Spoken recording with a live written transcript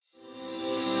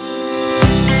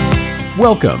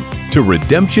Welcome to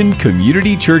Redemption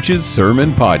Community Church's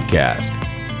Sermon Podcast.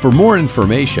 For more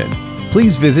information,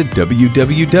 please visit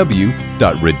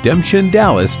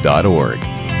www.redemptiondallas.org.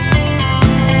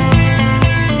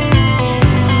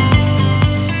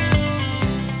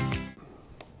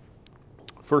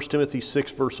 1 Timothy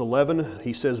 6, verse 11,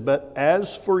 he says, "But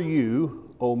as for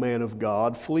you, O man of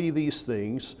God, flee these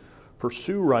things,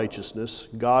 pursue righteousness,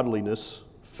 godliness,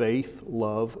 faith,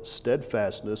 love,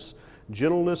 steadfastness,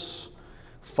 gentleness,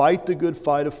 fight the good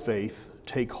fight of faith,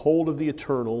 take hold of the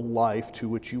eternal life to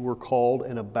which you were called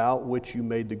and about which you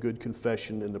made the good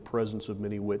confession in the presence of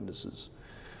many witnesses.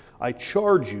 I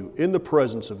charge you in the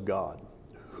presence of God,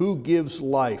 who gives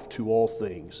life to all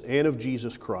things, and of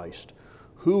Jesus Christ,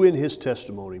 who in his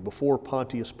testimony before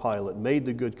Pontius Pilate made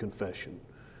the good confession,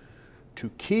 to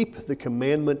keep the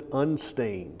commandment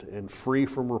unstained and free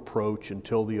from reproach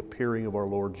until the appearing of our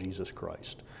Lord Jesus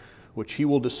Christ, which he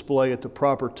will display at the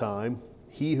proper time,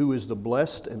 he who is the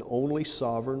blessed and only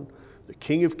sovereign, the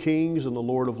King of kings and the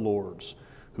Lord of lords,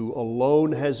 who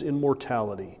alone has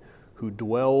immortality, who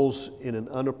dwells in an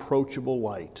unapproachable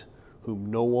light, whom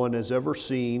no one has ever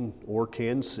seen or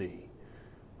can see."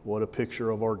 What a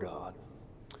picture of our God.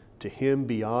 To him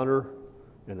be honor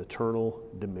and eternal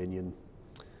dominion.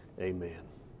 Amen.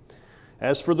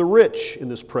 As for the rich in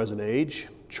this present age,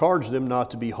 charge them not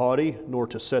to be haughty, nor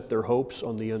to set their hopes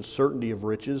on the uncertainty of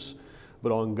riches,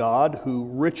 but on God, who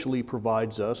richly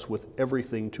provides us with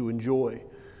everything to enjoy.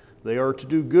 They are to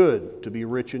do good, to be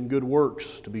rich in good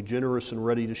works, to be generous and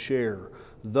ready to share,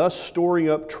 thus storing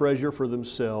up treasure for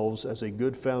themselves as a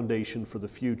good foundation for the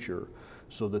future,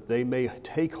 so that they may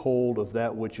take hold of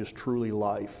that which is truly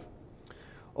life.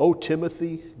 O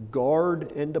Timothy, guard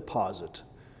the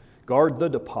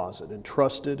deposit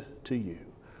entrusted to you.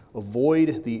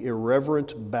 Avoid the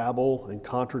irreverent babble and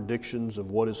contradictions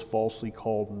of what is falsely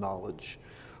called knowledge,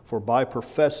 for by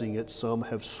professing it some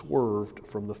have swerved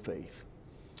from the faith.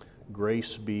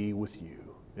 Grace be with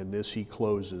you. And this he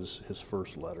closes his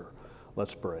first letter.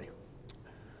 Let's pray.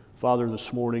 Father,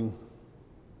 this morning,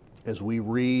 as we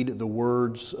read the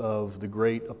words of the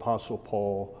great Apostle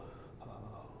Paul,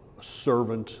 a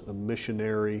servant, a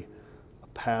missionary, a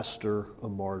pastor, a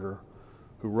martyr,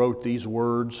 who wrote these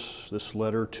words, this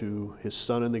letter to his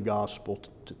son in the gospel,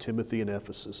 to Timothy in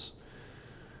Ephesus.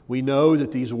 We know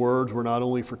that these words were not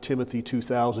only for Timothy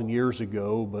 2,000 years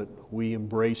ago, but we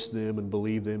embrace them and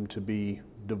believe them to be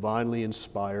divinely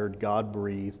inspired,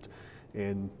 God-breathed,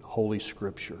 and Holy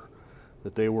Scripture.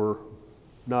 That they were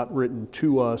not written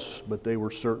to us, but they were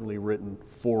certainly written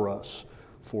for us,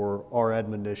 for our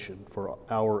admonition, for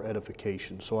our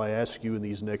edification. So I ask you in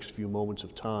these next few moments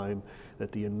of time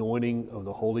that the anointing of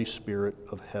the Holy Spirit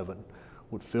of heaven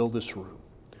would fill this room,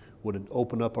 would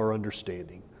open up our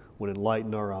understanding, would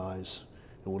enlighten our eyes,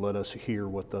 and would let us hear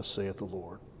what thus saith the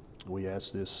Lord. We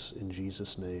ask this in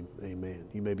Jesus' name, amen.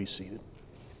 You may be seated.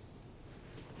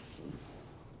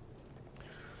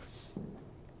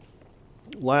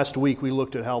 Last week we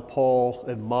looked at how Paul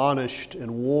admonished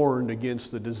and warned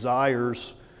against the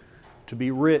desires to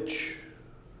be rich.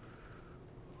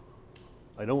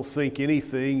 I don't think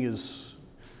anything is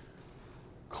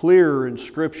clearer in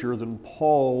Scripture than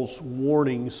Paul's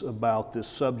warnings about this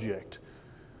subject.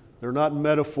 They're not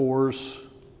metaphors.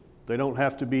 They don't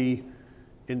have to be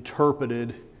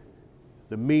interpreted.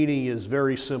 The meaning is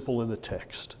very simple in the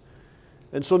text.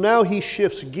 And so now he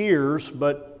shifts gears,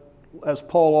 but as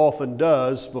Paul often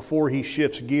does, before he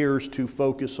shifts gears to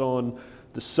focus on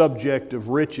the subject of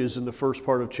riches in the first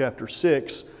part of chapter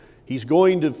 6, he's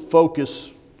going to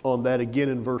focus on that again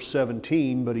in verse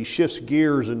 17, but he shifts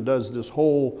gears and does this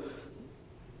whole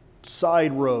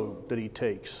side road that he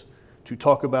takes to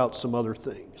talk about some other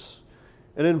things.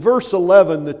 And in verse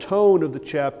 11, the tone of the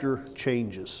chapter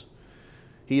changes.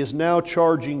 He is now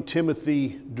charging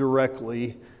Timothy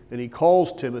directly, and he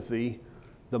calls Timothy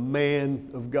the man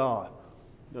of God.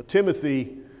 Now,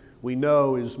 Timothy, we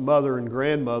know his mother and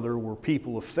grandmother were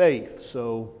people of faith,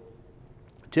 so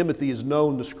Timothy has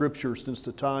known the Scripture since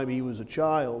the time he was a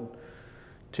child.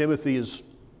 Timothy has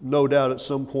no doubt at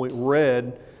some point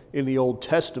read in the Old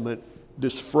Testament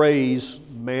this phrase,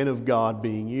 man of God,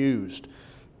 being used.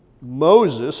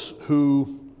 Moses,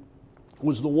 who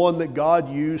was the one that God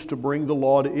used to bring the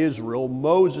law to Israel,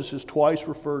 Moses is twice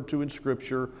referred to in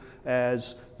Scripture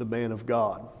as the man of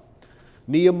God.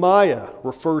 Nehemiah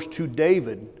refers to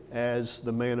David as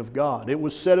the man of God. It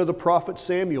was said of the prophet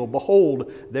Samuel,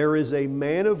 "Behold, there is a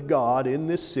man of God in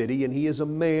this city, and he is a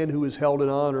man who is held in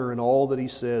honor, and all that he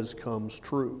says comes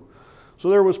true." So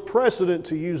there was precedent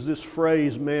to use this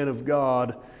phrase, man of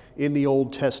God, in the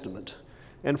Old Testament.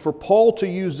 And for Paul to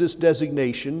use this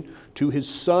designation to his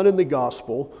son in the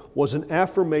gospel was an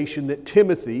affirmation that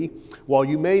Timothy, while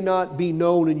you may not be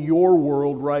known in your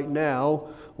world right now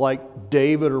like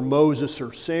David or Moses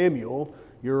or Samuel,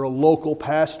 you're a local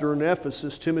pastor in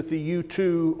Ephesus. Timothy, you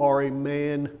too are a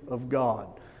man of God.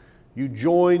 You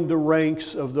joined the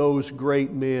ranks of those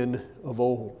great men of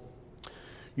old.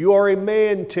 You are a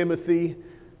man, Timothy.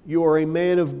 You are a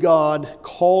man of God,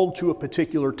 called to a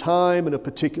particular time and a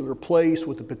particular place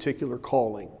with a particular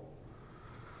calling.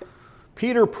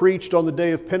 Peter preached on the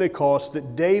day of Pentecost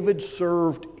that David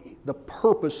served the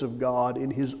purpose of God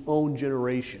in his own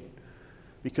generation,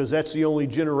 because that's the only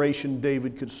generation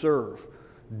David could serve.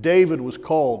 David was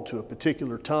called to a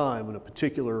particular time and a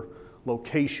particular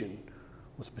location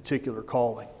with a particular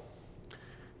calling.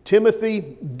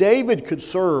 Timothy, David could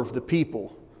serve the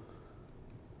people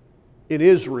in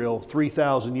Israel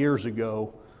 3,000 years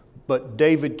ago, but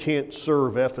David can't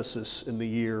serve Ephesus in the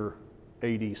year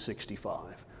AD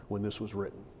 65 when this was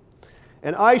written.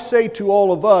 And I say to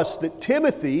all of us that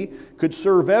Timothy could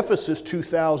serve Ephesus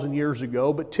 2,000 years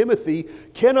ago, but Timothy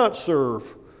cannot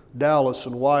serve Dallas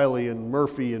and Wiley and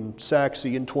Murphy and Saxe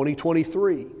in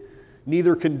 2023.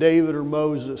 Neither can David or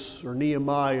Moses or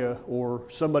Nehemiah or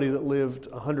somebody that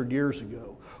lived 100 years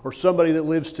ago, or somebody that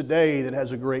lives today that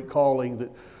has a great calling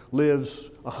that lives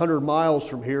 100 miles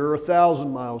from here or 1,000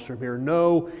 miles from here.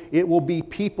 No, it will be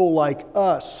people like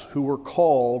us who are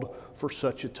called for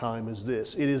such a time as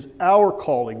this. It is our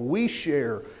calling. We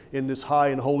share in this high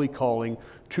and holy calling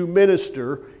to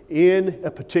minister in a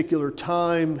particular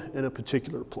time and a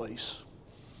particular place.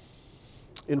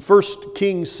 In 1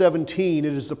 Kings 17,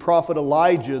 it is the prophet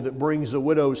Elijah that brings a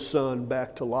widow's son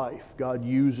back to life. God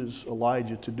uses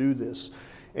Elijah to do this.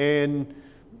 And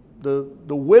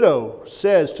the widow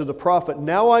says to the prophet,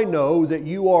 "Now I know that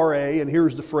you are and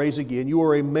here's the phrase again, you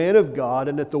are a man of God,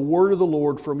 and that the word of the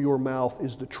Lord from your mouth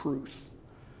is the truth."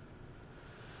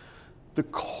 The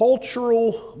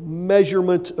cultural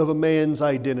measurement of a man's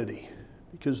identity,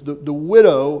 because the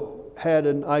widow had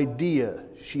an idea.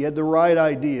 She had the right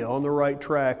idea, on the right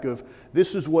track of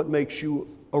this is what makes you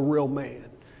a real man,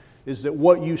 is that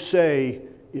what you say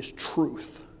is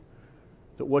truth,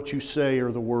 that what you say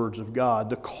are the words of God.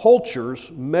 The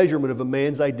culture's measurement of a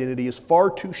man's identity is far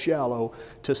too shallow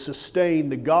to sustain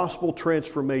the gospel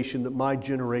transformation that my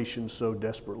generation so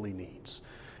desperately needs.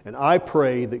 And I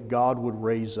pray that God would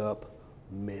raise up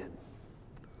men,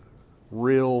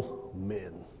 real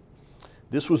men.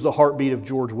 This was the heartbeat of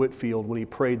George Whitefield when he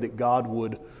prayed that God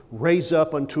would raise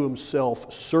up unto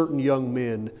himself certain young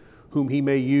men whom he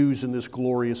may use in this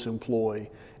glorious employ.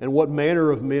 And what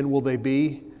manner of men will they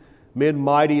be? Men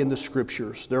mighty in the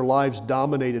Scriptures, their lives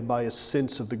dominated by a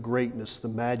sense of the greatness, the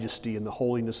majesty, and the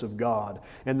holiness of God,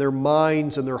 and their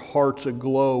minds and their hearts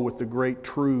aglow with the great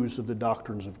truths of the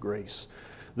doctrines of grace.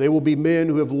 They will be men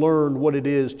who have learned what it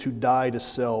is to die to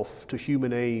self, to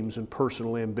human aims and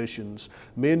personal ambitions.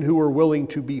 Men who are willing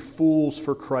to be fools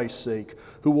for Christ's sake,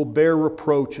 who will bear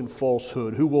reproach and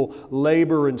falsehood, who will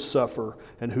labor and suffer,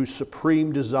 and whose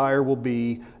supreme desire will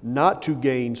be not to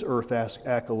gain earth's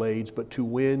accolades, but to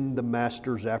win the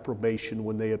Master's approbation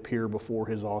when they appear before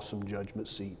His awesome judgment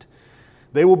seat.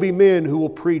 They will be men who will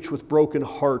preach with broken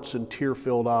hearts and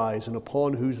tear-filled eyes, and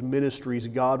upon whose ministries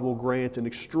God will grant an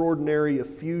extraordinary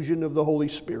effusion of the Holy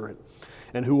Spirit,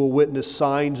 and who will witness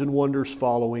signs and wonders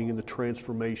following in the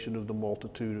transformation of the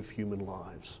multitude of human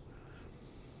lives.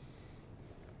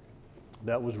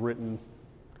 That was written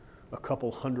a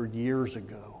couple hundred years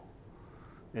ago,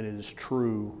 and it is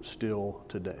true still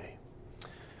today.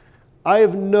 I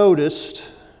have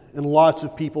noticed, and lots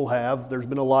of people have, there's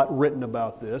been a lot written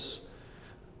about this,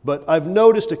 but I've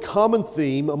noticed a common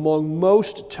theme among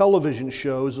most television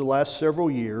shows the last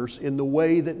several years in the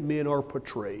way that men are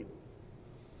portrayed.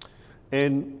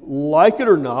 And like it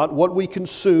or not, what we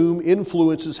consume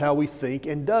influences how we think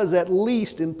and does at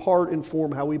least in part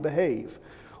inform how we behave.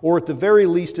 Or at the very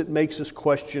least, it makes us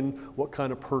question what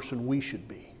kind of person we should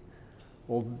be.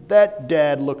 Well, that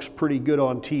dad looks pretty good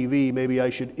on TV. Maybe I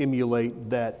should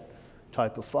emulate that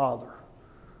type of father.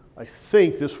 I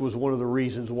think this was one of the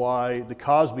reasons why The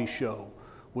Cosby Show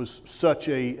was such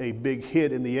a big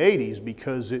hit in the 80s,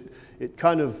 because it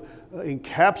kind of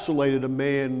encapsulated a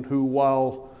man who,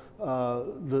 while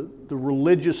the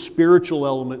religious, spiritual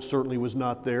element certainly was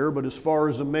not there, but as far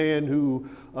as a man who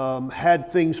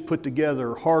had things put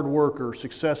together, hard worker,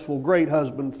 successful, great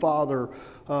husband, father,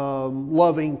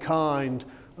 loving, kind,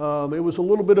 it was a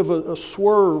little bit of a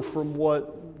swerve from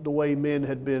the way men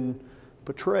had been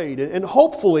portrayed. And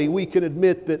hopefully we can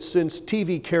admit that since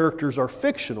TV characters are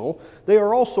fictional, they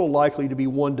are also likely to be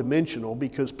one-dimensional,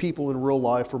 because people in real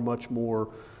life are much more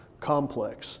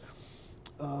complex.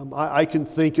 I can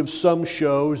think of some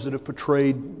shows that have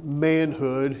portrayed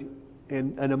manhood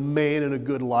and a man in a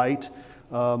good light.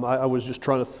 I was just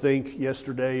trying to think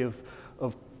yesterday of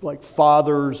like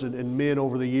fathers and men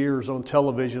over the years on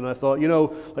television. I thought,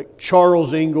 like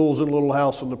Charles Ingalls in Little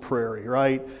House on the Prairie,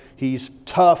 right? He's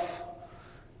tough,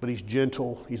 but he's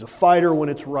gentle. He's a fighter when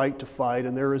it's right to fight,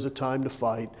 and there is a time to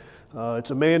fight.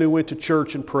 It's a man who went to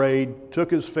church and prayed,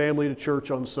 took his family to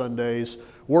church on Sundays,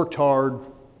 worked hard,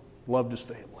 loved his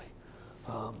family.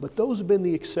 But those have been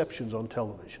the exceptions on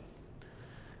television.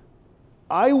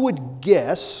 I would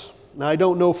guess, and I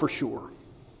don't know for sure,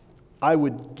 I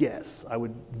would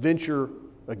venture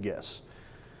a guess.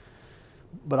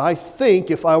 But I think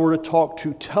if I were to talk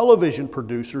to television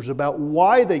producers about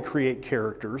why they create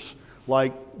characters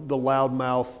like the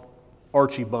loudmouth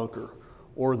Archie Bunker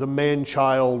or the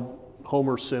man-child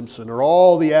Homer Simpson or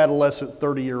all the adolescent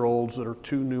 30-year-olds that are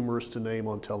too numerous to name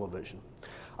on television,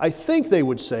 I think they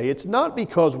would say it's not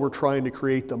because we're trying to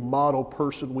create the model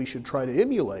person we should try to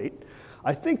emulate.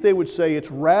 I think they would say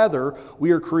it's rather we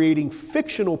are creating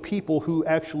fictional people who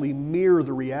actually mirror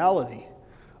the reality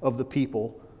of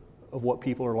what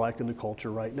people are like in the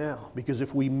culture right now. Because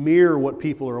if we mirror what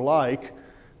people are like,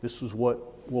 this is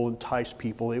what will entice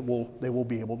people. They will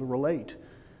be able to relate.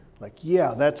 Like,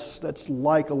 yeah, that's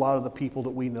like a lot of the people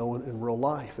that we know in real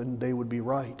life, and they would be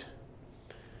right.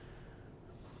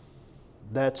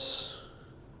 That's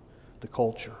the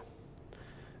culture.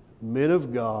 Men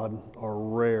of God are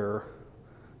rare.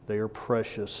 They are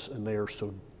precious, and they are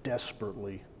so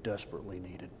desperately, desperately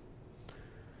needed.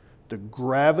 The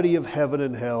gravity of heaven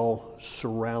and hell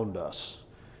surround us.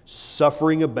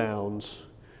 Suffering abounds,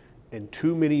 and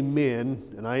too many men,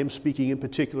 and I am speaking in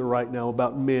particular right now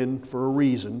about men for a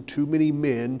reason, too many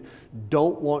men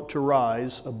don't want to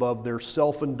rise above their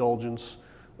self-indulgence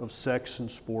of sex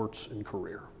and sports and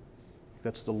career.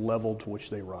 That's the level to which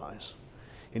they rise.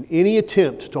 And any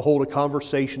attempt to hold a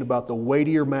conversation about the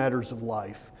weightier matters of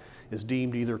life is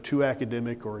deemed either too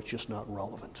academic or it's just not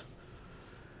relevant.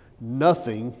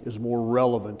 Nothing is more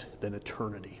relevant than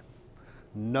eternity.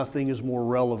 Nothing is more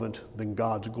relevant than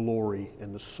God's glory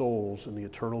and the souls and the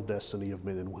eternal destiny of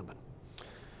men and women.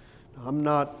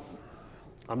 Now,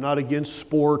 I'm not against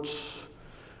sports.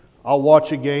 I'll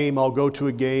watch a game, I'll go to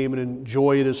a game and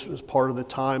enjoy it as part of the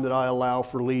time that I allow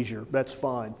for leisure. That's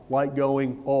fine. Like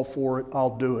going, all for it,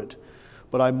 I'll do it.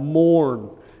 But I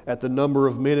mourn at the number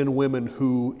of men and women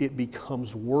who it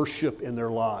becomes worship in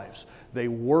their lives. They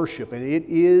worship, and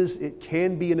it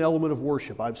can be an element of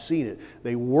worship. I've seen it.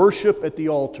 They worship at the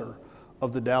altar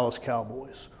of the Dallas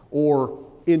Cowboys or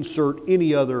insert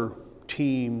any other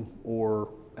team or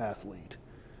athlete.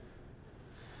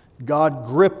 God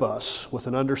grip us with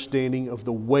an understanding of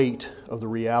the weight of the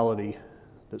reality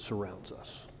that surrounds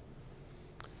us.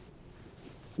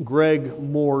 Greg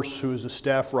Morse, who is a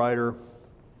staff writer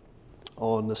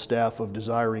on the staff of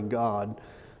Desiring God,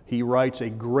 he writes a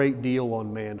great deal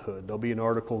on manhood. There'll be an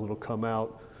article that'll come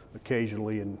out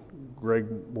occasionally, and Greg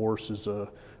Morse is a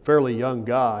fairly young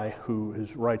guy who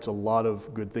writes a lot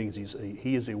of good things.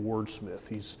 He is a wordsmith.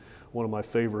 He's one of my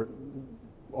favorite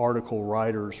article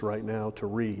writers right now to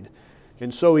read.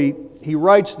 And so he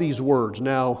writes these words.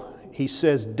 Now, he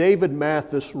says, David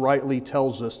Mathis rightly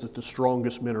tells us that the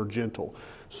strongest men are gentle.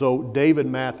 So David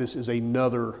Mathis is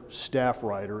another staff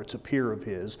writer. It's a peer of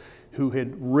his who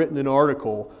had written an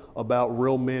article about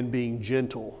real men being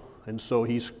gentle. And so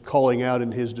he's calling out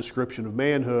in his description of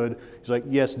manhood, he's like,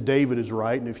 yes, David is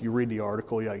right. And if you read the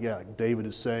article, yeah, David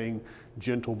is saying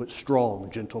gentle but strong,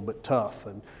 gentle but tough.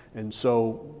 And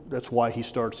so that's why he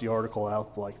starts the article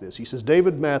out like this. He says,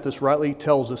 David Mathis rightly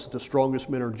tells us that the strongest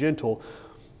men are gentle,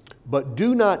 but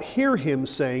do not hear him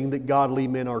saying that godly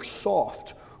men are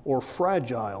soft or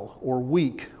fragile or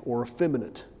weak or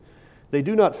effeminate. They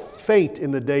do not faint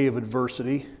in the day of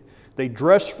adversity. They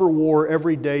dress for war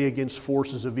every day against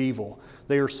forces of evil.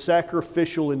 They are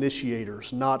sacrificial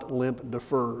initiators, not limp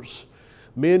deferrers.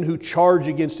 Men who charge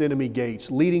against enemy gates,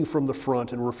 leading from the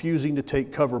front and refusing to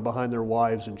take cover behind their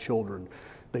wives and children.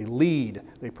 They lead,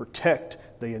 they protect,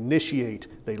 they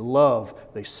initiate, they love,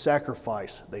 they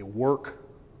sacrifice, they work,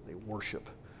 they worship.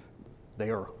 They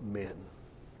are men.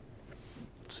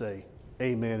 Say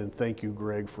amen and thank you,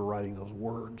 Greg, for writing those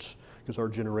words, because our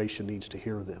generation needs to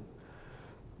hear them.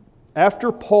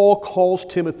 After Paul calls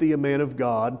Timothy a man of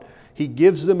God, he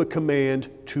gives them a command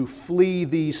to flee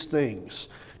these things.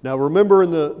 Now remember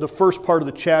in the first part of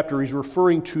the chapter, he's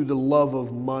referring to the love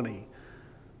of money,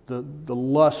 the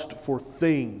lust for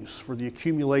things, for the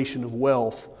accumulation of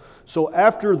wealth. So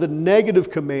after the negative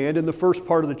command in the first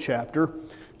part of the chapter,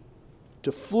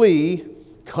 to flee,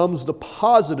 comes the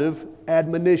positive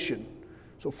admonition.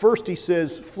 So first he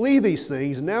says, flee these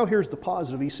things. Now here's the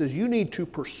positive. He says, you need to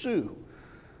pursue.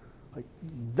 Like,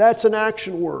 that's an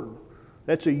action word.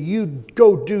 That's a you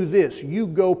go do this. You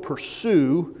go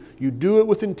pursue. You do it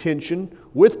with intention,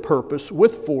 with purpose,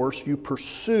 with force. You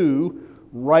pursue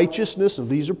righteousness. And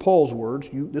these are Paul's words.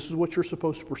 This is what you're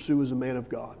supposed to pursue as a man of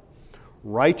God.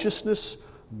 Righteousness,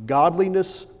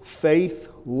 godliness, faith,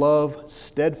 love,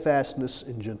 steadfastness,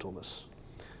 and gentleness.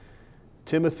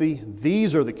 Timothy,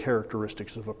 these are the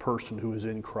characteristics of a person who is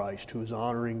in Christ, who is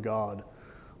honoring God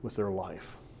with their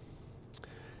life.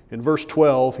 In verse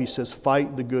 12, he says,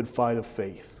 fight the good fight of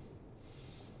faith.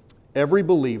 Every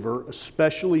believer,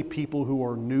 especially people who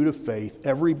are new to faith,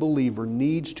 every believer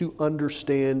needs to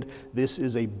understand this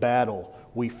is a battle.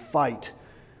 We fight.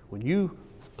 When you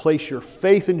place your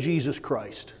faith in Jesus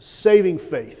Christ, saving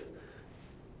faith,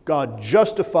 God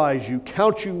justifies you,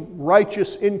 counts you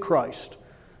righteous in Christ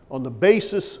on the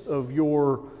basis of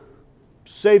your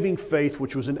saving faith,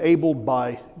 which was enabled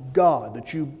by God,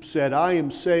 that you said, I am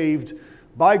saved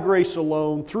by grace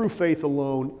alone, through faith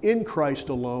alone, in Christ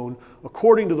alone,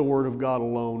 according to the Word of God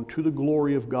alone, to the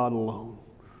glory of God alone.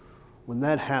 When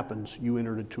that happens, you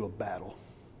enter into a battle.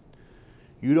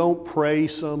 You don't pray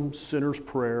some sinner's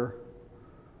prayer.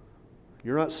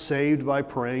 You're not saved by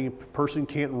praying. A person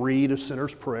can't read a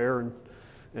sinner's prayer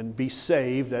and be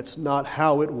saved. That's not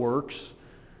how it works.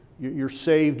 You're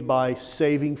saved by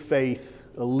saving faith,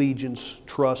 allegiance,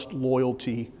 trust,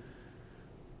 loyalty,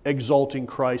 exalting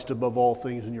Christ above all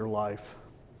things in your life.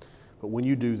 But when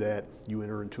you do that, you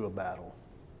enter into a battle.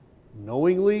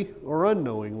 Knowingly or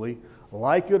unknowingly,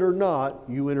 like it or not,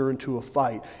 you enter into a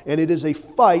fight. And it is a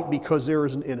fight because there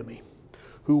is an enemy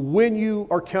who, when you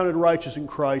are counted righteous in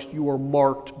Christ, you are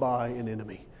marked by an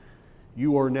enemy.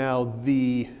 You are now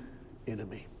the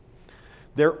enemy.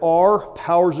 There are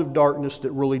powers of darkness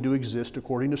that really do exist,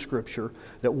 according to Scripture,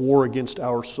 that war against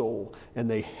our soul.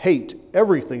 And they hate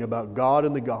everything about God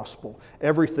and the gospel,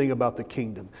 everything about the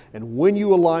kingdom. And when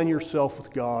you align yourself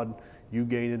with God, you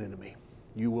gain an enemy.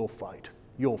 You will fight.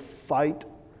 You'll fight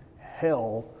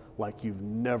hell like you've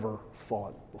never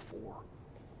fought before.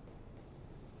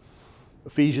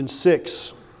 Ephesians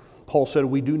 6, Paul said,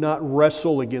 we do not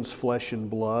wrestle against flesh and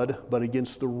blood, but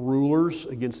against the rulers,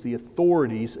 against the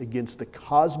authorities, against the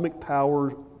cosmic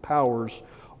powers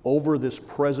over this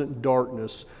present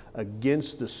darkness,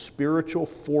 against the spiritual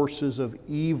forces of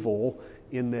evil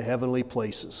in the heavenly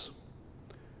places.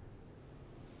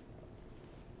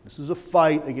 This is a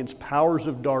fight against powers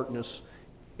of darkness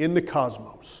in the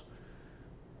cosmos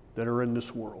that are in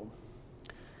this world.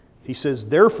 He says,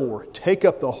 therefore, take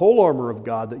up the whole armor of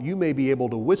God that you may be able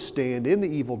to withstand in the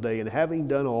evil day, and having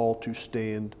done all, to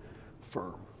stand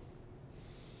firm.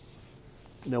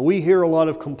 Now, we hear a lot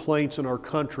of complaints in our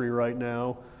country right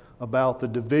now about the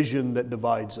division that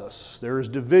divides us. There is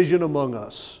division among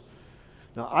us.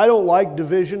 Now, I don't like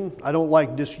division. I don't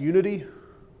like disunity.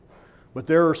 But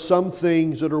there are some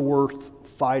things that are worth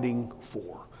fighting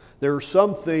for. There are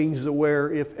some things that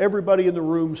where if everybody in the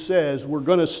room says we're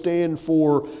going to stand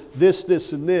for this,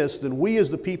 this, and this, then we as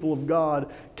the people of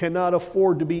God cannot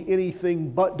afford to be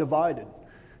anything but divided.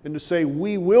 And to say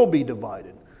we will be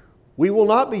divided. We will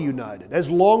not be united. As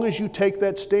long as you take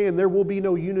that stand, there will be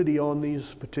no unity on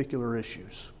these particular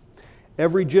issues.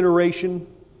 Every generation,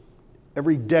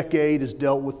 every decade has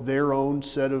dealt with their own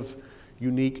set of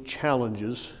unique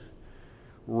challenges.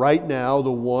 Right now,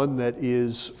 the one that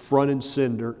is front and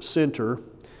center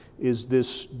is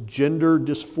this gender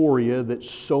dysphoria that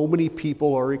so many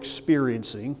people are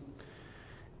experiencing,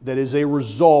 that is a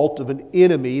result of an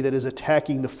enemy that is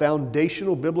attacking the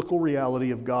foundational biblical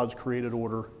reality of God's created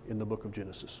order in the book of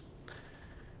Genesis.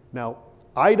 Now,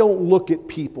 I don't look at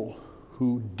people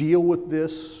who deal with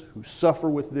this, who suffer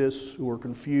with this, who are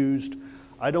confused.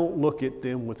 I don't look at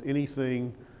them with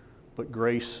anything but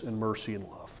grace and mercy and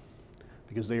love,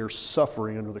 because they are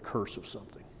suffering under the curse of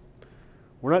something.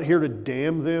 We're not here to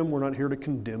damn them. We're not here to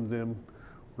condemn them.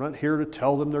 We're not here to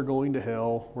tell them they're going to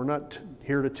hell. We're not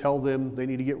here to tell them they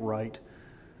need to get right.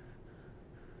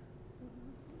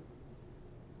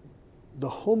 The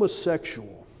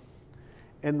homosexual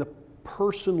and the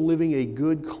person living a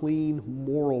good, clean,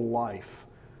 moral life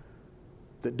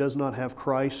that does not have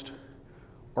Christ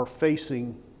are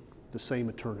facing the same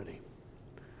eternity.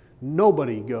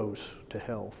 Nobody goes to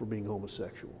hell for being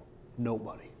homosexual.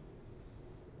 Nobody.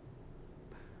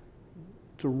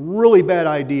 It's a really bad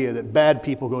idea that bad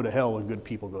people go to hell and good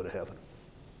people go to heaven.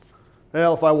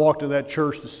 Well, if I walked into that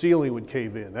church, the ceiling would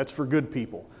cave in. That's for good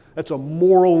people. That's a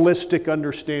moralistic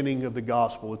understanding of the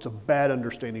gospel. It's a bad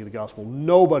understanding of the gospel.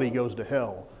 Nobody goes to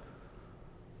hell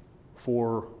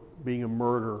for being a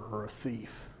murderer or a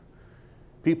thief.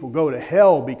 People go to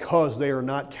hell because they are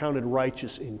not counted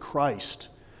righteous in Christ,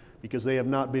 because they have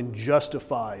not been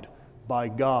justified by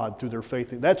God through their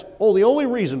faith. That's the only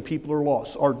reason people are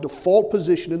lost. Our default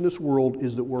position in this world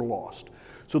is that we're lost.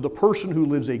 So the person who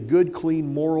lives a good,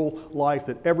 clean, moral life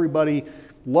that everybody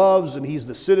loves, and he's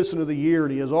the citizen of the year,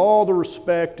 and he has all the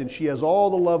respect, and she has all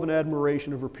the love and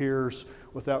admiration of her peers,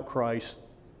 without Christ,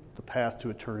 the path to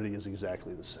eternity is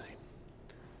exactly the same.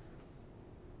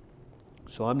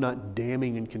 So I'm not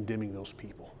damning and condemning those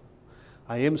people.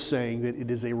 I am saying that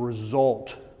it is a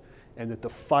result, and that the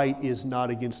fight is not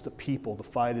against the people. The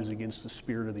fight is against the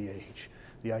spirit of the age.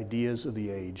 The ideas of the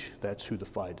age, that's who the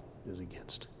fight is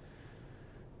against.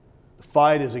 The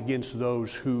fight is against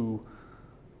those who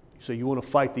say, you want to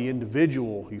fight the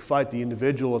individual. You fight the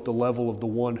individual at the level of the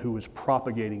one who is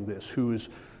propagating this, who is,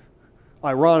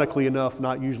 ironically enough,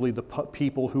 not usually the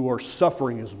people who are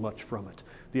suffering as much from it.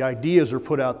 The ideas are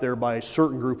put out there by a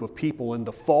certain group of people, and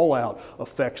the fallout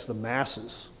affects the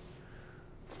masses.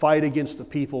 Fight against the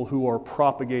people who are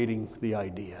propagating the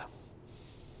idea.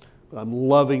 But I'm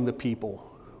loving the people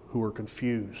who are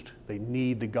confused. They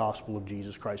need the gospel of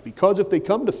Jesus Christ. Because if they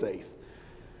come to faith,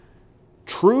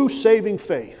 true saving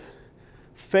faith,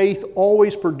 faith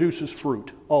always produces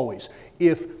fruit, always.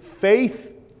 If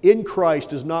faith in Christ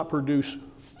does not produce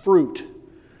fruit,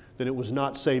 then it was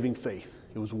not saving faith.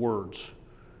 It was words.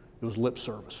 It was lip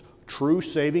service. True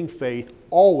saving faith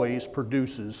always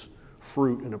produces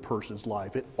fruit in a person's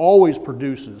life. It always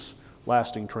produces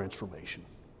lasting transformation.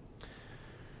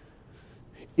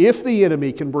 If the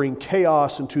enemy can bring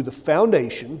chaos into the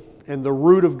foundation and the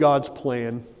root of God's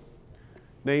plan,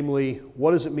 namely,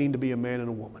 what does it mean to be a man and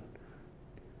a woman?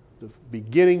 The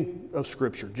beginning of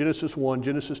Scripture, Genesis 1,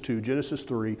 Genesis 2, Genesis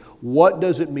 3, what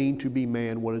does it mean to be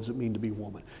man? What does it mean to be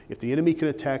woman? If the enemy can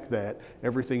attack that,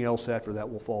 everything else after that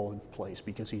will fall in place,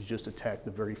 because he's just attacked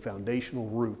the very foundational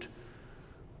root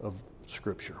of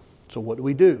Scripture. So what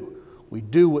do? We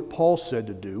do what Paul said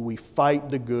to do. We fight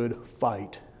the good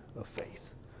fight of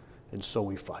faith. And so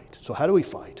we fight. So how do we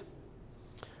fight?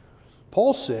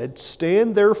 Paul said,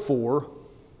 stand therefore.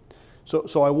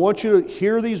 So I want you to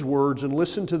hear these words and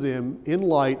listen to them in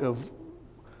light of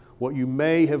what you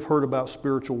may have heard about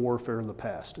spiritual warfare in the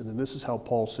past. And then this is how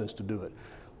Paul says to do it.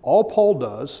 All Paul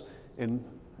does, and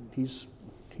he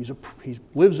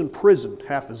lives in prison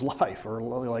half his life, or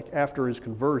like after his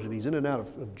conversion. He's in and out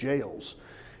of jails.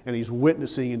 And he's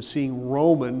witnessing and seeing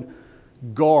Roman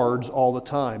guards all the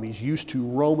time. He's used to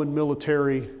Roman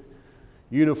military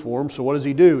uniform. So what does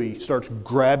he do? He starts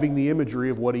grabbing the imagery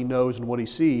of what he knows and what he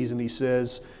sees, and he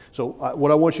says,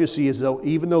 what I want you to see is that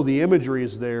even though the imagery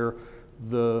is there,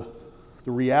 the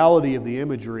reality of the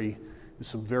imagery is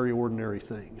some very ordinary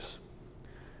things.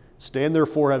 Stand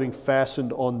therefore, having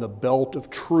fastened on the belt of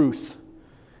truth,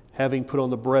 having put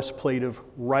on the breastplate of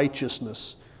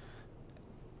righteousness,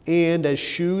 and as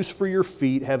shoes for your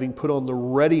feet, having put on the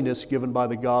readiness given by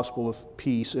the gospel of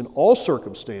peace in all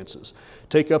circumstances.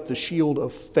 Take up the shield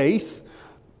of faith,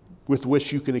 with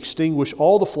which you can extinguish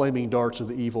all the flaming darts of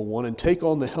the evil one, and take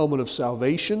on the helmet of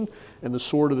salvation and the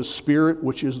sword of the Spirit,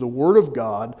 which is the word of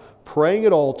God, praying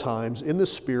at all times in the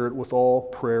Spirit with all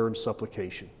prayer and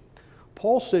supplication.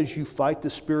 Paul says you fight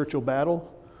the spiritual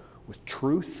battle with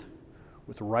truth,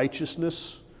 with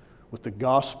righteousness, with the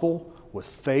gospel, with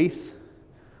faith,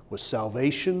 with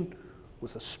salvation,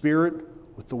 with the Spirit,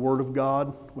 with the Word of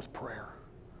God, with prayer.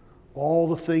 All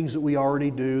the things that we already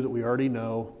do, that we already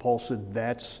know, Paul said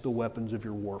that's the weapons of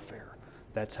your warfare.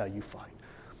 That's how you fight.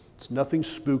 It's nothing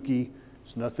spooky.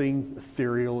 It's nothing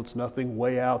ethereal. It's nothing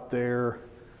way out there.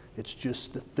 It's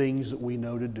just the things that we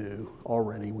know to do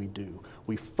already we do.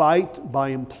 We fight by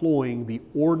employing the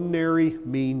ordinary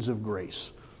means of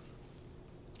grace.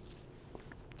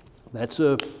 That's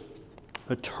a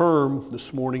term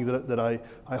this morning that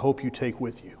I hope you take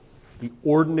with you. The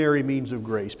ordinary means of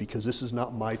grace, because this is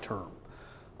not my term.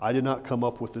 I did not come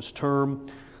up with this term.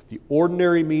 The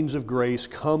ordinary means of grace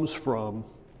comes from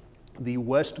the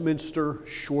Westminster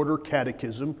Shorter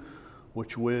Catechism,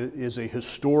 which is a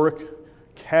historic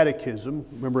catechism.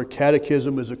 Remember, a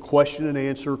catechism is a question and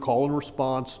answer, call and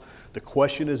response. The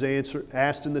question is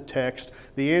asked in the text.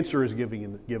 The answer is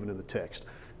given in the text.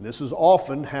 And this is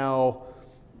often how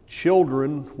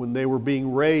children, when they were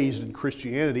being raised in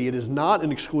Christianity, it is not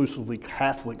an exclusively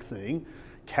Catholic thing.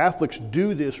 Catholics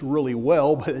do this really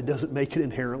well, but it doesn't make it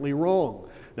inherently wrong.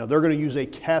 Now, they're going to use a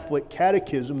Catholic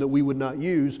catechism that we would not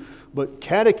use, but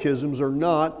catechisms are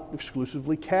not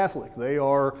exclusively Catholic. They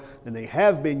are, and they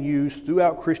have been used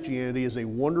throughout Christianity as a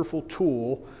wonderful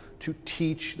tool to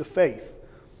teach the faith.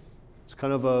 It's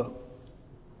kind of a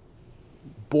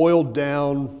boiled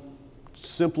down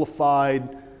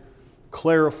simplified,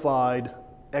 clarified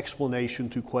explanation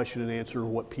through question and answer of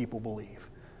what people believe.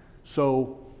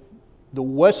 So the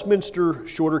Westminster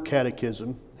Shorter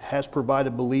Catechism has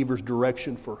provided believers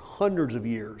direction for hundreds of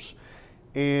years.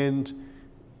 And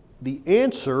the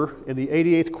answer in the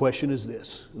 88th question is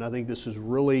this, and I think this is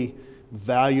really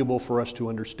valuable for us to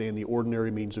understand the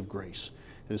ordinary means of grace.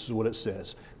 And this is what it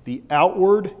says: the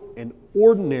outward and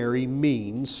ordinary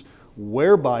means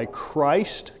whereby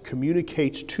Christ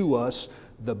communicates to us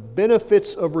the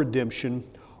benefits of redemption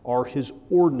are His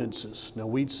ordinances. Now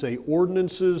we'd say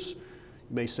ordinances,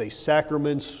 you may say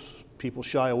sacraments. People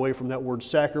shy away from that word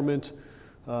sacrament.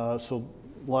 So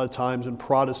a lot of times in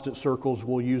Protestant circles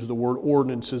we'll use the word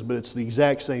ordinances, but it's the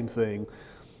exact same thing.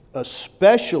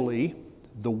 Especially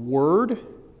the Word,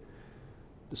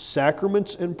 the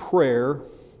sacraments and prayer,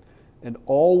 and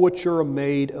all which are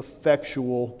made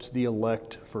effectual to the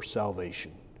elect for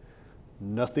salvation.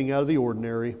 Nothing out of the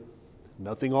ordinary,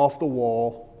 nothing off the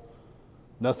wall,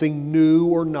 nothing new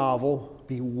or novel.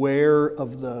 Beware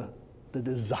of the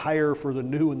desire for the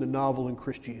new and the novel in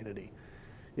Christianity.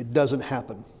 It doesn't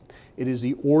happen. It is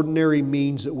the ordinary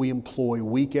means that we employ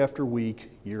week after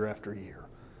week, year after year.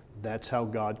 That's how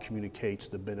God communicates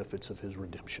the benefits of His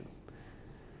redemption.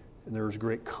 And there is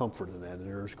great comfort in that, and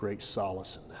there is great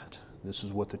solace in that. This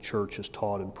is what the church has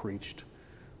taught and preached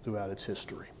throughout its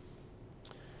history.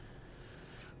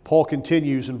 Paul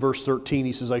continues in verse 13.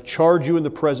 He says, I charge you in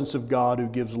the presence of God who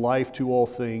gives life to all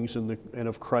things and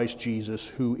of Christ Jesus,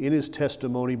 who in His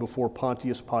testimony before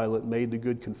Pontius Pilate made the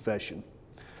good confession,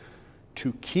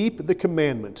 to keep the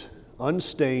commandment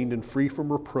unstained and free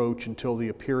from reproach until the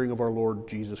appearing of our Lord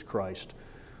Jesus Christ,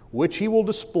 which He will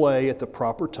display at the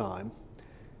proper time.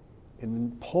 And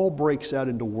then Paul breaks out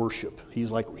into worship.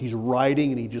 He's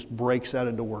writing and he just breaks out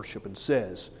into worship and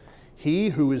says, He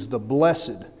who is the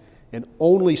blessed and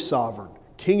only sovereign,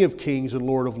 King of kings and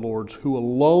Lord of lords, who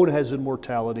alone has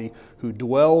immortality, who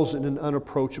dwells in an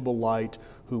unapproachable light,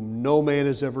 whom no man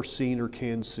has ever seen or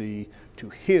can see, to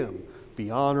Him be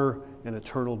honor and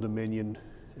eternal dominion.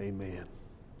 Amen.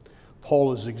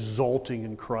 Paul is exalting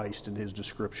in Christ in his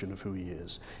description of who He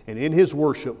is. And in his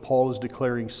worship, Paul is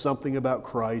declaring something about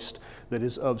Christ that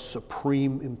is of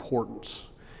supreme importance.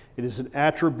 It is an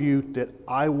attribute that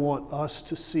I want us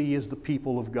to see as the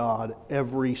people of God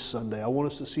every Sunday. I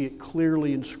want us to see it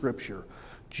clearly in Scripture.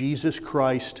 Jesus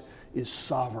Christ is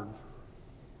sovereign.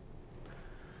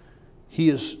 He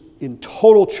is in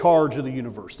total charge of the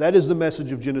universe. That is the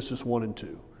message of Genesis 1 and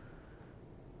 2.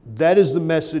 That is the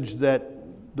message that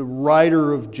the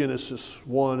writer of Genesis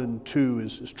 1 and 2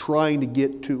 is trying to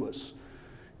get to us.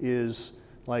 Is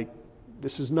like,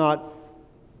 this is not,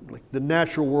 like the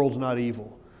natural world's not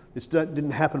evil. It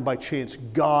didn't happen by chance.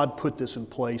 God put this in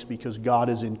place because God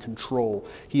is in control.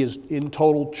 He is in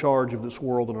total charge of this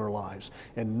world and our lives.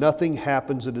 And nothing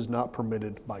happens that is not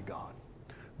permitted by God.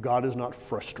 God is not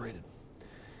frustrated.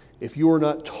 If you are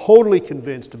not totally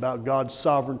convinced about God's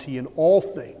sovereignty in all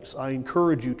things, I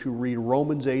encourage you to read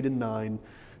Romans 8 and 9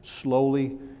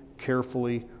 slowly,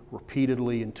 carefully,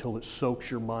 repeatedly until it soaks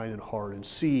your mind and heart, and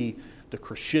see the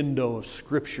crescendo of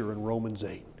Scripture in Romans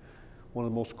 8, one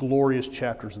of the most glorious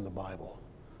chapters in the Bible.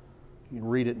 You can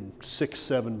read it in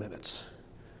 6-7 minutes.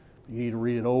 You need to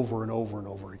read it over and over and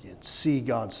over again. See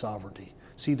God's sovereignty.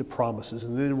 See the promises.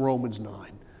 And then in Romans 9,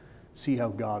 see how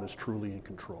God is truly in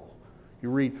control. You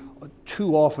read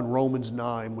too often Romans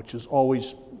 9, which is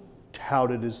always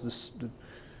touted as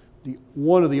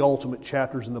one of the ultimate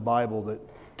chapters in the Bible that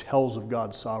tells of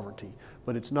God's sovereignty,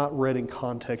 but it's not read in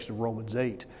context of Romans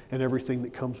 8 and everything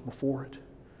that comes before it.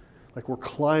 Like we're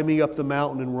climbing up the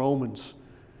mountain in Romans,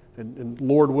 and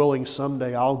Lord willing,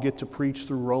 someday I'll get to preach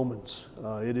through Romans.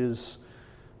 That's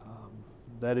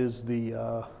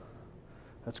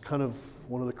kind of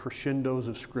one of the crescendos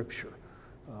of Scripture.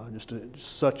 Just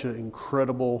such an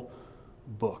incredible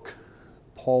book.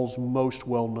 Paul's most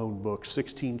well-known book,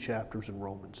 16 chapters in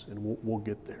Romans, and we'll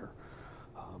get there.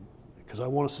 Because I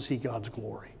want us to see God's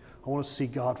glory. I want us to see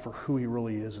God for who He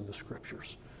really is in the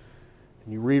Scriptures.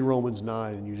 And you read Romans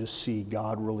 9 and you just see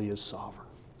God really is sovereign.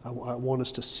 I want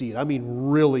us to see it. I mean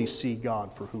really see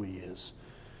God for who He is.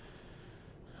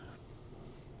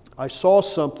 I saw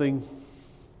something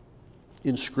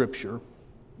in Scripture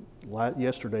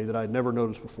yesterday that I had never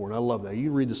noticed before, and I love that.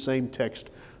 You read the same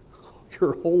text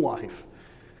your whole life.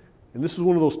 And this is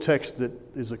one of those texts that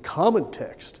is a common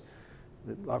text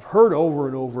that I've heard over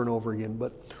and over and over again.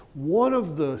 But one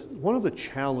of the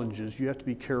challenges you have to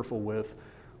be careful with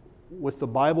the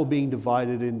Bible being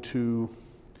divided into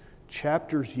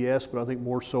chapters, yes, but I think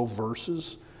more so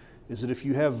verses, is that if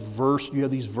you have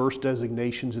these verse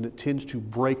designations, and it tends to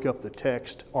break up the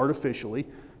text artificially,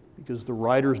 because the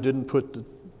writers didn't put the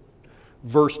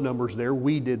verse numbers there.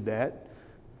 We did that,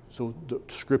 so the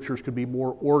scriptures could be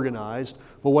more organized.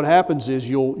 But what happens is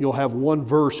you'll have one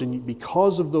verse, and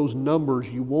because of those numbers,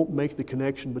 you won't make the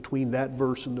connection between that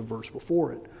verse and the verse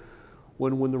before it.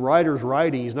 When the writer's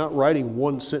writing, he's not writing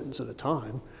one sentence at a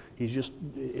time.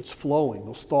 It's flowing.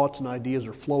 Those thoughts and ideas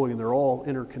are flowing, and they're all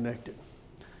interconnected.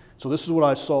 So this is what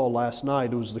I saw last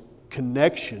night. It was the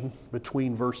connection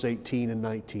between verse 18 and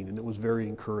 19, and it was very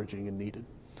encouraging and needed.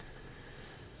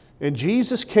 And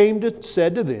Jesus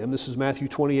said to them, this is Matthew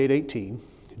 28:18,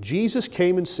 Jesus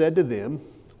came and said to them,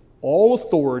 all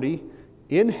authority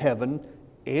in heaven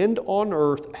and on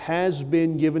earth has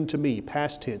been given to me.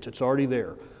 Past tense, it's already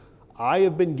there. I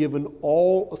have been given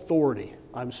all authority.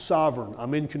 I'm sovereign.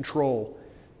 I'm in control.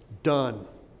 Done.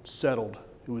 Settled.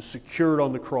 It was secured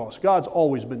on the cross. God's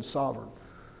always been sovereign.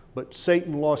 But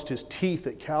Satan lost his teeth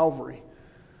at Calvary.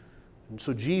 And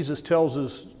so Jesus tells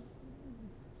his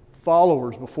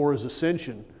followers before his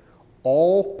ascension,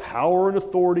 all power and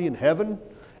authority in heaven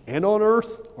and on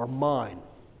earth are mine.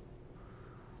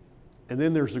 And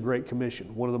then there's the Great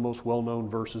Commission, one of the most well-known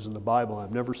verses in the Bible.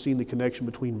 I've never seen the connection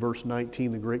between verse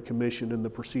 19, the Great Commission, and the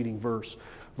preceding verse.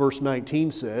 Verse 19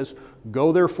 says,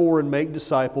 go therefore and make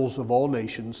disciples of all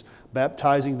nations,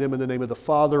 baptizing them in the name of the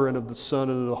Father and of the Son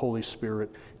and of the Holy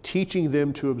Spirit, teaching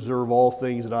them to observe all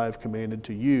things that I have commanded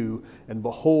to you. And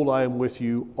behold, I am with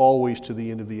you always to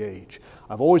the end of the age.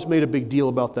 I've always made a big deal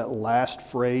about that last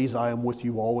phrase, I am with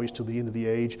you always to the end of the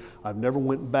age. I've never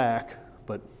went back,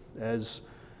 but as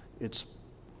it's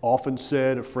often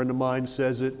said, a friend of mine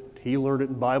says it, he learned it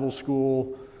in Bible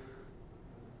school.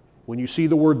 When you see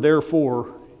the word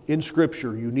therefore in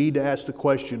Scripture, you need to ask the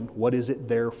question, what is it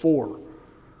there for?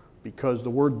 Because the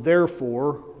word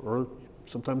therefore, or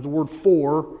sometimes the word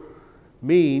for,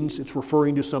 means it's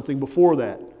referring to something before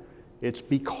that. It's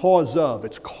because of,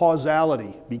 it's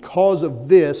causality. Because of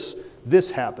this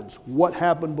happens. What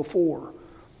happened before?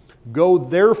 Go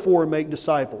therefore and make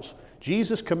disciples.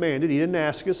 Jesus commanded, he didn't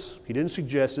ask us, he didn't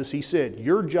suggest us, he said,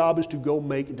 your job is to go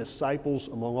make disciples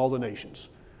among all the nations.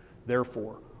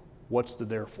 Therefore, what's the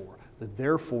therefore? The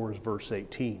therefore is verse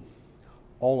 18.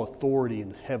 All authority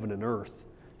in heaven and earth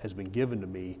has been given to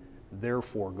me,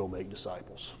 therefore go make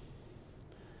disciples.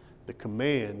 The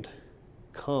command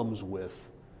comes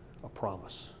with a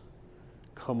promise,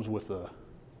 comes with a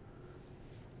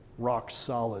rock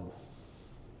solid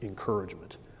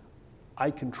encouragement. I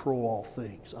control all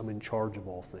things. I'm in charge of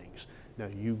all things. Now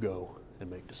you go and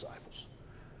make disciples.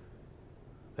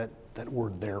 That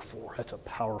word therefore, that's a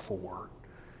powerful word.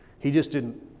 He just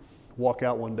didn't walk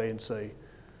out one day and say,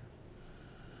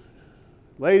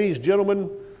 ladies,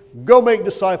 gentlemen, go make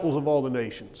disciples of all the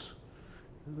nations.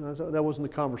 That wasn't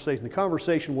the conversation. The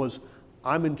conversation was,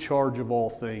 I'm in charge of all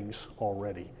things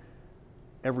already.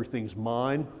 Everything's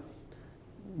mine.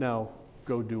 Now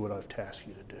go do what I've tasked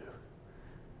you to do.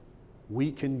 We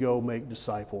can go make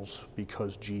disciples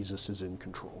because Jesus is in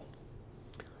control.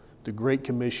 The Great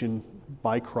Commission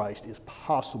by Christ is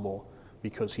possible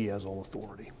because he has all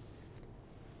authority.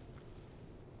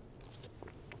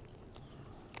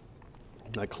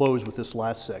 And I close with this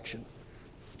last section.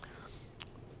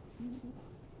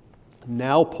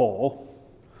 Now Paul,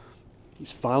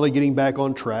 he's finally getting back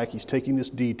on track. He's taking this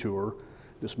detour,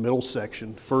 this middle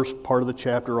section. First part of the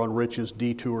chapter on riches,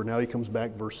 detour. Now he comes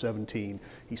back, verse 17.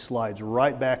 He slides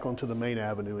right back onto the main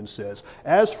avenue and says,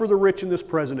 as for the rich in this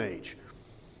present age.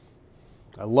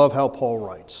 I love how Paul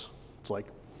writes. It's like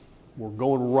we're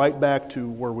going right back to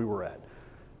where we were at.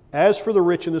 As for the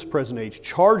rich in this present age,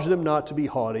 charge them not to be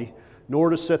haughty, nor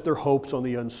to set their hopes on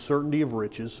the uncertainty of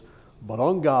riches, but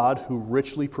on God, who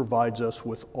richly provides us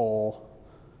with all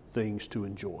things to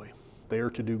enjoy. They are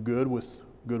to do good with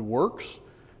good works,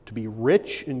 to be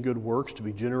rich in good works, to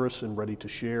be generous and ready to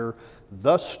share,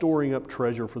 thus storing up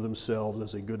treasure for themselves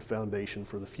as a good foundation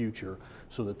for the future,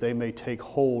 so that they may take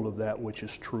hold of that which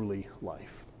is truly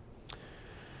life.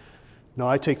 Now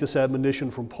I take this admonition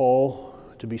from Paul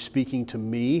to be speaking to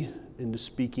me and to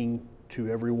speaking to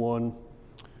everyone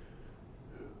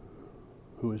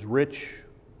who is rich,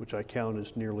 which I count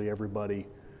as nearly everybody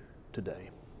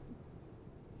today.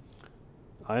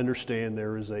 I understand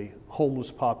there is a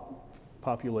homeless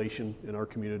population in our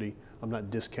community. I'm not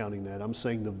discounting that. I'm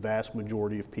saying the vast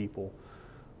majority of people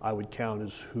I would count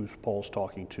as who Paul's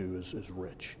talking to as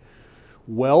rich.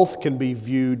 Wealth can be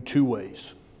viewed two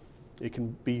ways. It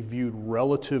can be viewed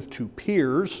relative to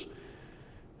peers,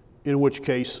 in which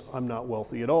case I'm not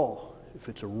wealthy at all. If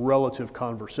it's a relative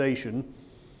conversation,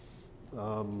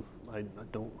 I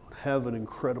don't have an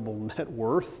incredible net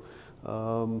worth.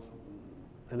 And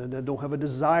I don't have a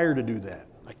desire to do that.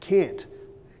 I can't,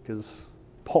 because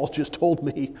Paul just told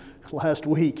me last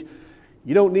week,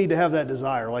 you don't need to have that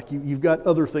desire. Like you've got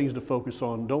other things to focus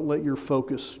on. Don't let your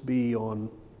focus be on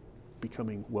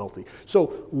becoming wealthy.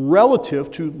 So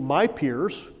relative to my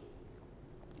peers,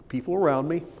 people around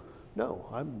me, no,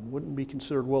 I wouldn't be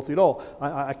considered wealthy at all.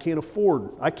 I can't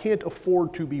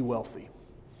afford to be wealthy.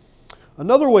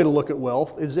 Another way to look at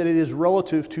wealth is that it is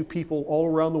relative to people all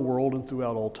around the world and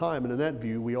throughout all time. And in that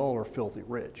view, we all are filthy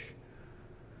rich.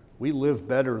 We live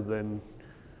better than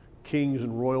kings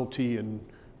and royalty and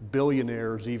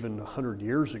billionaires even 100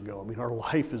 years ago. I mean, our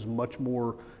life is much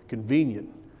more convenient.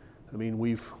 I mean,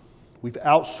 we've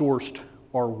outsourced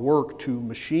our work to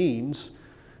machines,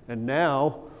 and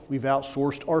now we've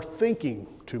outsourced our thinking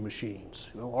to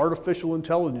machines. Artificial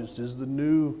intelligence is the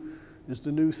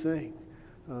new thing.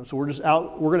 So we're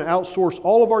going to outsource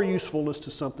all of our usefulness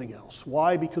to something else.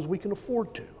 Why? Because we can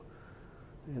afford to.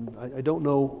 And I don't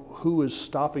know who is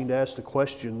stopping to ask the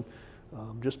question,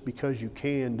 just because you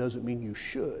can doesn't mean you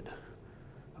should.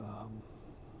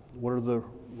 What are the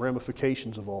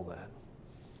ramifications of all that?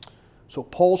 So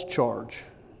Paul's charge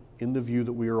in the view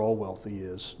that we are all wealthy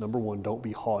is, number one, don't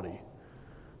be haughty.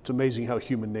 It's amazing how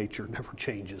human nature never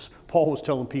changes. Paul was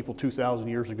telling people 2,000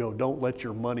 years ago, don't let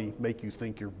your money make you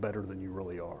think you're better than you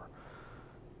really are.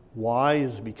 Why?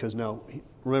 Is because now,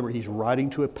 remember, he's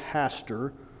writing to a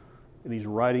pastor, and he's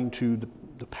writing to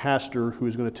the pastor who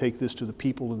is going to take this to the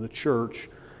people in the church.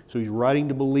 So he's writing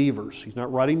to believers. He's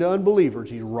not writing to unbelievers.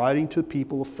 He's writing to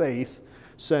people of faith,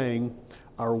 saying,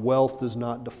 our wealth does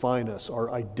not define us.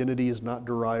 Our identity is not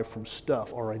derived from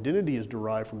stuff. Our identity is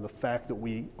derived from the fact that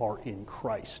we are in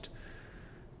Christ.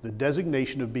 The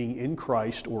designation of being in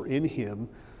Christ or in Him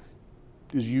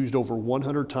is used over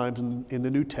 100 times in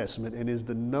the New Testament and is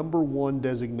the number one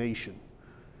designation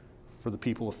for the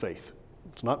people of faith.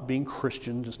 It's not being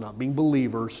Christians, it's not being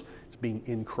believers, it's being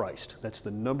in Christ. That's the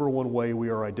number one way we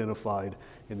are identified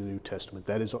in the New Testament.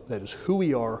 That is who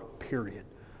we are, period,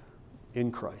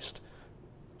 in Christ.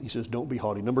 He says, don't be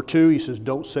haughty. Number two, he says,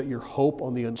 don't set your hope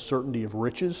on the uncertainty of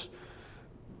riches.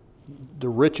 The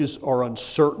riches are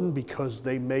uncertain because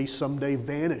they may someday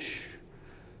vanish.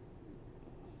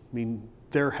 I mean,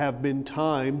 there have been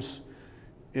times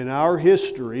in our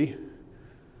history,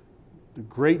 the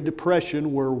Great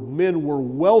Depression, where men were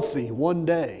wealthy one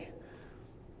day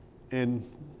and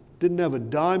didn't have a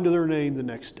dime to their name the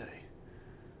next day.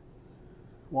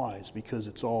 Why? It's because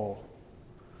it's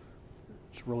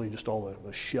really just all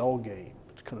a shell game.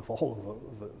 It's kind of all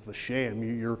of a sham.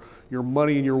 Your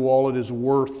money in your wallet is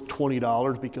worth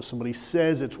 $20 because somebody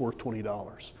says it's worth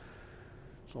 $20.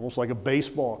 It's almost like a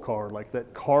baseball card. Like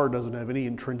that card doesn't have any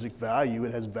intrinsic value.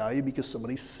 It has value because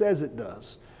somebody says it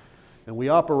does. And we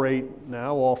operate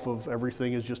now off of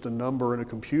everything is just a number in a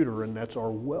computer, and that's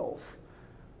our wealth.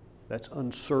 That's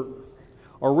uncertain.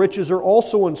 Our riches are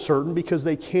also uncertain because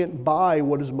they can't buy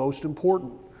what is most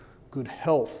important: good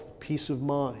health, peace of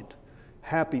mind,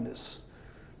 happiness.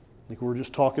 I think we were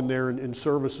just talking there in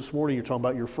service this morning. You're talking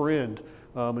about your friend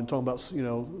and talking about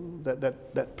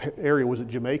that area. Was it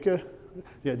Jamaica?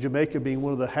 Yeah, Jamaica being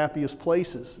one of the happiest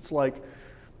places. It's like,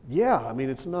 yeah, I mean,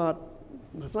 it's not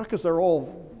because they're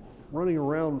all running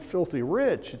around filthy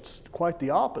rich. It's quite the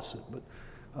opposite. But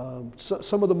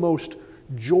some of the most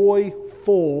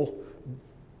joyful,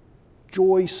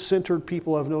 joy-centered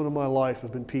people I've known in my life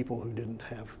have been people who didn't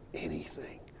have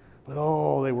anything. But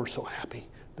they were so happy.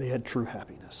 They had true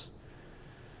happiness.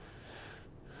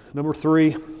 Number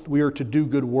three, we are to do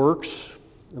good works,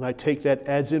 and I take that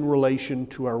as in relation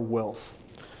to our wealth.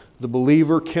 The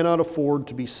believer cannot afford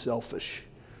to be selfish.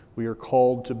 We are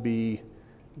called to be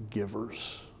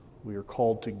givers. We are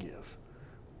called to give.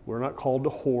 We're not called to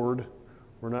hoard.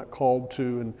 We're not called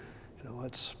to, and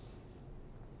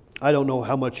I don't know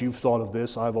how much you've thought of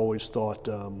this. I've always thought,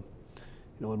 in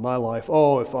my life,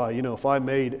 if I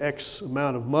made X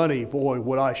amount of money, boy,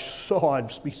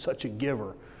 I'd be such a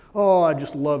giver. I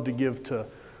just love to give to,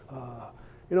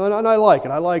 and I like it.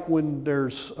 I like when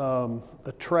there's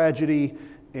a tragedy,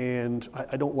 and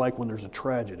I don't like when there's a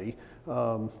tragedy.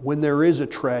 When there is a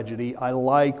tragedy, I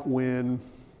like when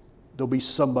there'll be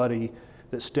somebody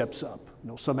that steps up.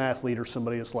 Some athlete or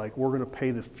somebody that's like, we're going to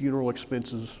pay the funeral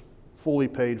expenses fully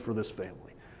paid for this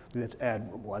family. I think that's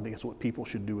admirable. I think that's what people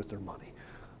should do with their money.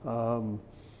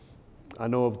 I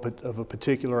know of a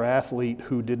particular athlete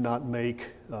who did not make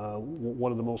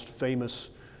one of the most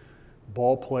famous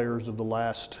ball players of the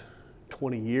last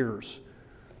 20 years.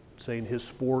 Say in his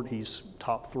sport, he's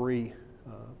top 3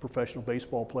 professional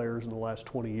baseball players in the last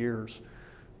 20 years.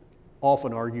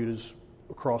 Often argued as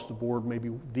across the board maybe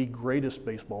the greatest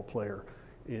baseball player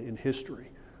in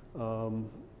history.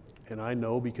 And I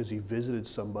know because he visited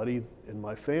somebody in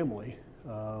my family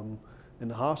in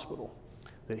the hospital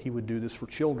that he would do this for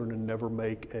children and never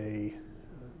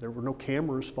there were no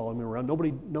cameras following him around.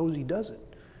 Nobody knows he does it.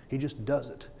 He just does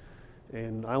it.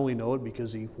 And I only know it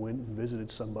because he went and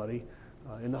visited somebody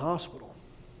in the hospital.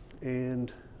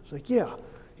 And it's like, yeah,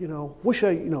 wish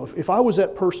if I was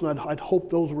that person, I'd hope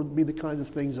those would be the kinds of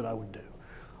things that I would do,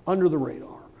 under the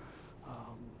radar.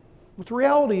 But the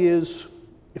reality is,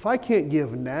 if I can't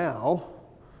give now,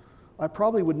 I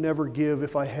probably would never give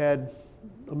if I had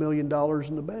 $1 million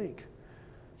in the bank.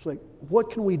 It's like, what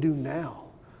can we do now?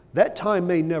 That time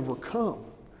may never come.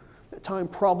 That time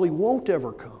probably won't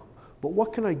ever come. But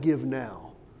what can I give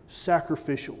now,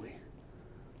 sacrificially?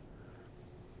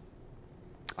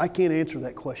 I can't answer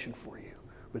that question for you,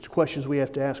 but it's questions we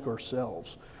have to ask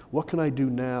ourselves. What can I do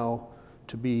now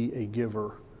to be a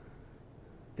giver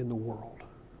in the world?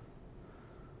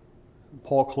 And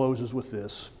Paul closes with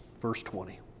this, verse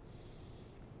 20.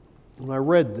 When I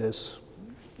read this,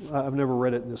 I've never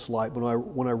read it in this light, but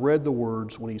when I read the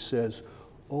words, when he says,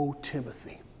 "O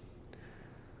Timothy,"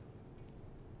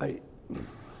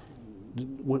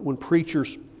 when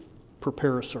preachers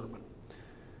prepare a sermon,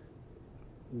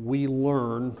 we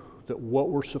learn that what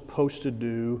we're supposed to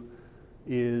do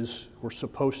is we're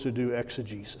supposed to do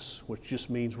exegesis, which just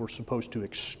means we're supposed to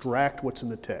extract what's in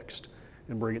the text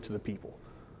and bring it to the people.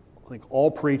 I think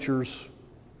all preachers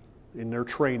in their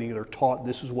training, they're taught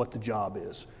this is what the job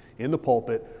is. In the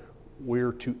pulpit,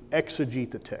 we're to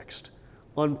exegete the text,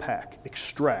 unpack,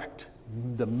 extract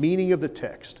the meaning of the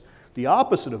text. The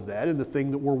opposite of that, and the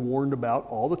thing that we're warned about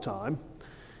all the time,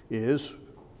 is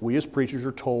we as preachers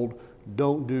are told,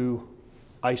 don't do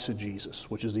eisegesis,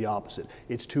 which is the opposite.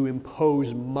 It's to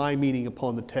impose my meaning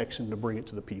upon the text and to bring it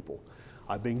to the people.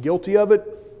 I've been guilty of it.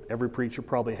 Every preacher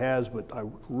probably has, but I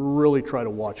really try to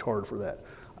watch hard for that.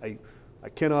 I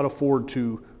cannot afford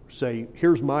to say,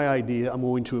 here's my idea, I'm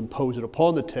going to impose it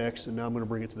upon the text, and now I'm going to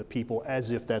bring it to the people as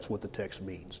if that's what the text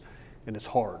means. And it's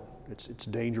hard. It's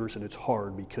dangerous and it's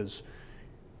hard because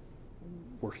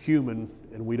we're human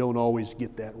and we don't always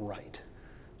get that right.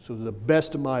 So to the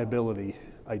best of my ability,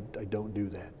 I don't do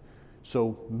that.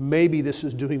 So maybe this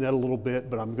is doing that a little bit,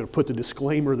 but I'm going to put the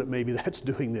disclaimer that maybe that's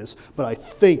doing this. But I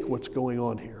think what's going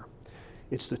on here,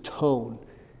 it's the tone,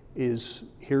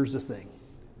 here's the thing.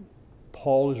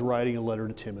 Paul is writing a letter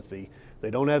to Timothy. They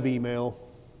don't have email.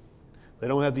 They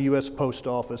don't have the U.S. Post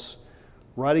Office.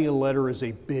 Writing a letter is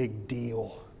a big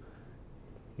deal.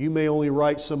 You may only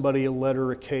write somebody a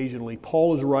letter occasionally.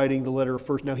 Paul is writing the letter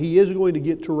first. Now, he is going to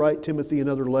get to write Timothy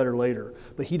another letter later,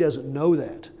 but he doesn't know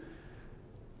that.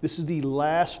 This is the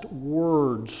last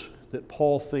words that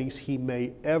Paul thinks he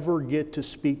may ever get to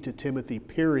speak to Timothy,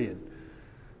 period.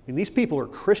 I mean, these people are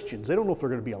Christians. They don't know if they're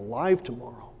going to be alive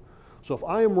tomorrow. So if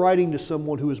I am writing to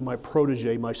someone who is my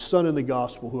protege, my son in the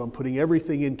gospel, who I'm putting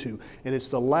everything into, and it's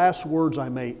the last words I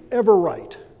may ever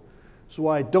write, so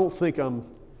I don't think I'm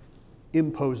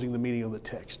imposing the meaning on the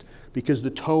text. Because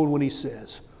the tone when he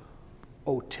says,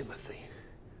 "Oh, Timothy,"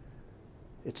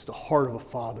 it's the heart of a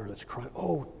father that's crying,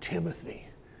 "Oh, Timothy."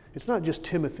 It's not just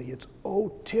Timothy, it's,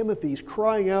 "Oh, Timothy." He's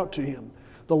crying out to him.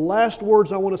 The last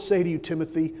words I want to say to you,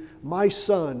 Timothy, my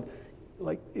son.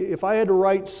 Like, if I had to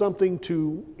write something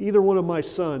to either one of my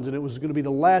sons and it was going to be the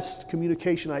last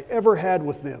communication I ever had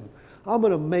with them, I'm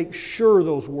going to make sure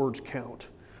those words count.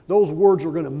 Those words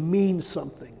are going to mean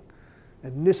something.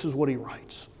 And this is what he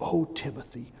writes. "Oh,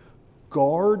 Timothy,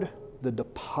 guard the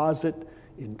deposit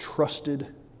entrusted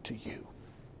to you."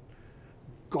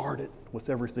 Guard it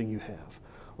with everything you have.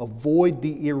 Avoid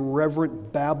the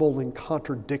irreverent babble and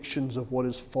contradictions of what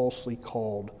is falsely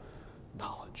called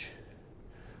knowledge.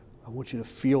 I want you to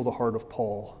feel the heart of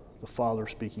Paul, the father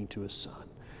speaking to his son.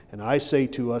 And I say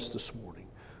to us this morning,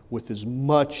 with as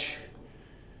much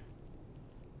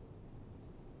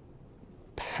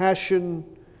passion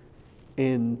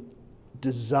and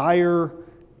desire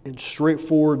and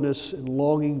straightforwardness and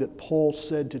longing that Paul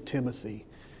said to Timothy,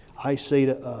 I say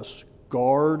to us,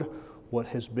 guard what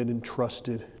has been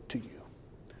entrusted to you.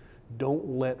 Don't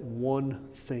let one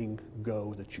thing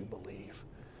go that you believe.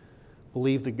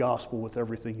 Believe the gospel with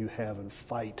everything you have and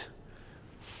fight.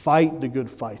 Fight the good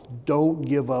fight. Don't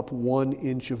give up 1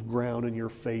 inch of ground in your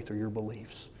faith or your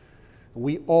beliefs.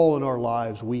 We all in our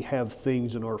lives, we have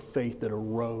things in our faith that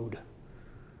erode.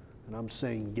 And I'm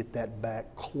saying get that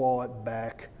back, claw it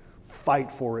back,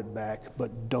 fight for it back,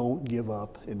 but don't give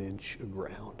up 1 inch of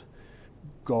ground.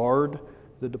 Guard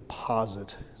the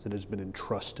deposit that has been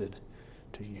entrusted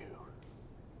to you.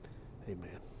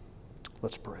 Amen.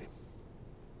 Let's pray.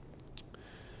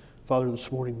 Father,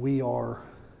 this morning we are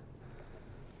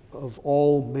of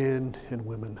all men and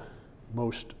women,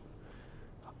 most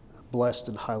blessed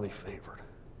and highly favored.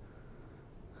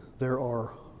 There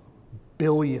are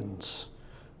billions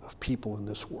of people in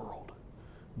this world,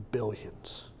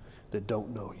 billions, that don't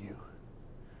know you.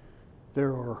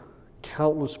 There are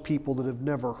countless people that have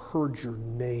never heard your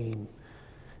name.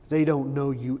 They don't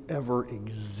know you ever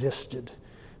existed.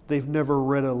 They've never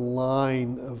read a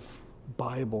line of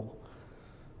Bible.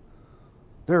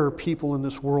 There are people in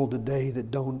this world today that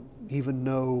don't even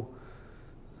know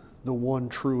the one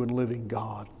true and living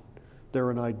God.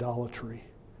 They're in idolatry.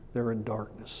 They're in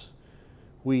darkness.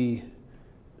 We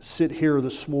sit here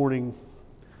this morning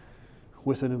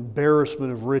with an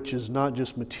embarrassment of riches, not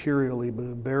just materially, but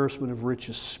an embarrassment of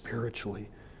riches spiritually.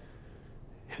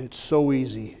 And it's so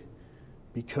easy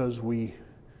because we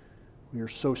are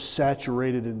so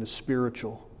saturated in the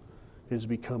spiritual. It has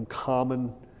become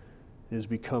common, it has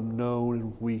become known,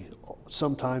 and we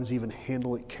sometimes even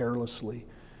handle it carelessly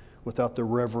without the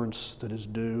reverence that is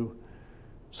due.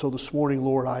 So this morning,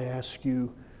 Lord, I ask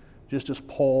you, just as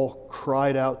Paul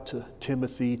cried out to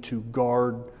Timothy to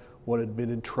guard what had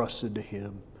been entrusted to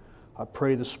him, I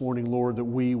pray this morning, Lord, that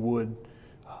we would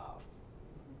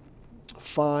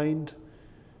find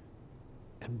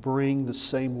and bring the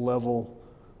same level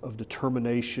of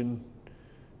determination.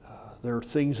 There are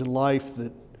things in life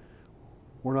that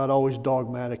we're not always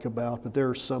dogmatic about, but there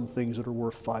are some things that are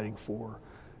worth fighting for.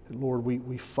 And Lord,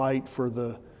 we fight for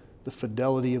the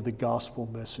fidelity of the gospel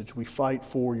message. We fight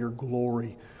for your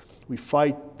glory. We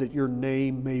fight that your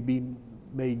name may be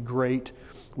made great.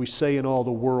 We say in all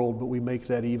the world, but we make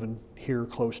that even here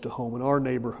close to home, in our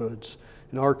neighborhoods,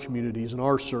 in our communities, in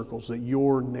our circles, that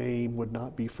your name would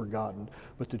not be forgotten,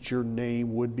 but that your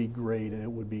name would be great and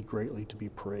it would be greatly to be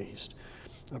praised.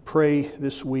 I pray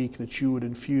this week that you would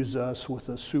infuse us with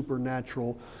a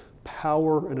supernatural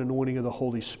power and anointing of the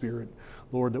Holy Spirit,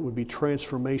 Lord, that would be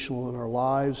transformational in our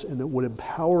lives and that would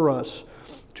empower us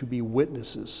to be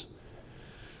witnesses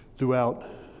throughout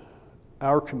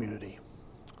our community,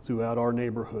 throughout our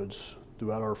neighborhoods,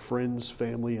 throughout our friends,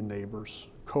 family, and neighbors,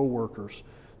 co-workers,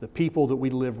 the people that we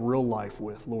live real life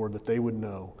with, Lord, that they would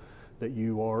know that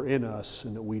you are in us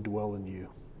and that we dwell in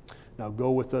you. Now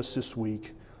go with us this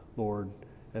week, Lord,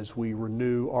 as we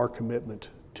renew our commitment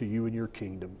to you and your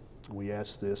kingdom. We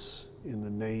ask this in the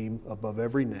name above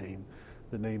every name,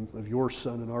 the name of your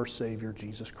Son and our Savior,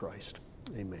 Jesus Christ.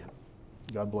 Amen.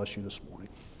 God bless you this morning.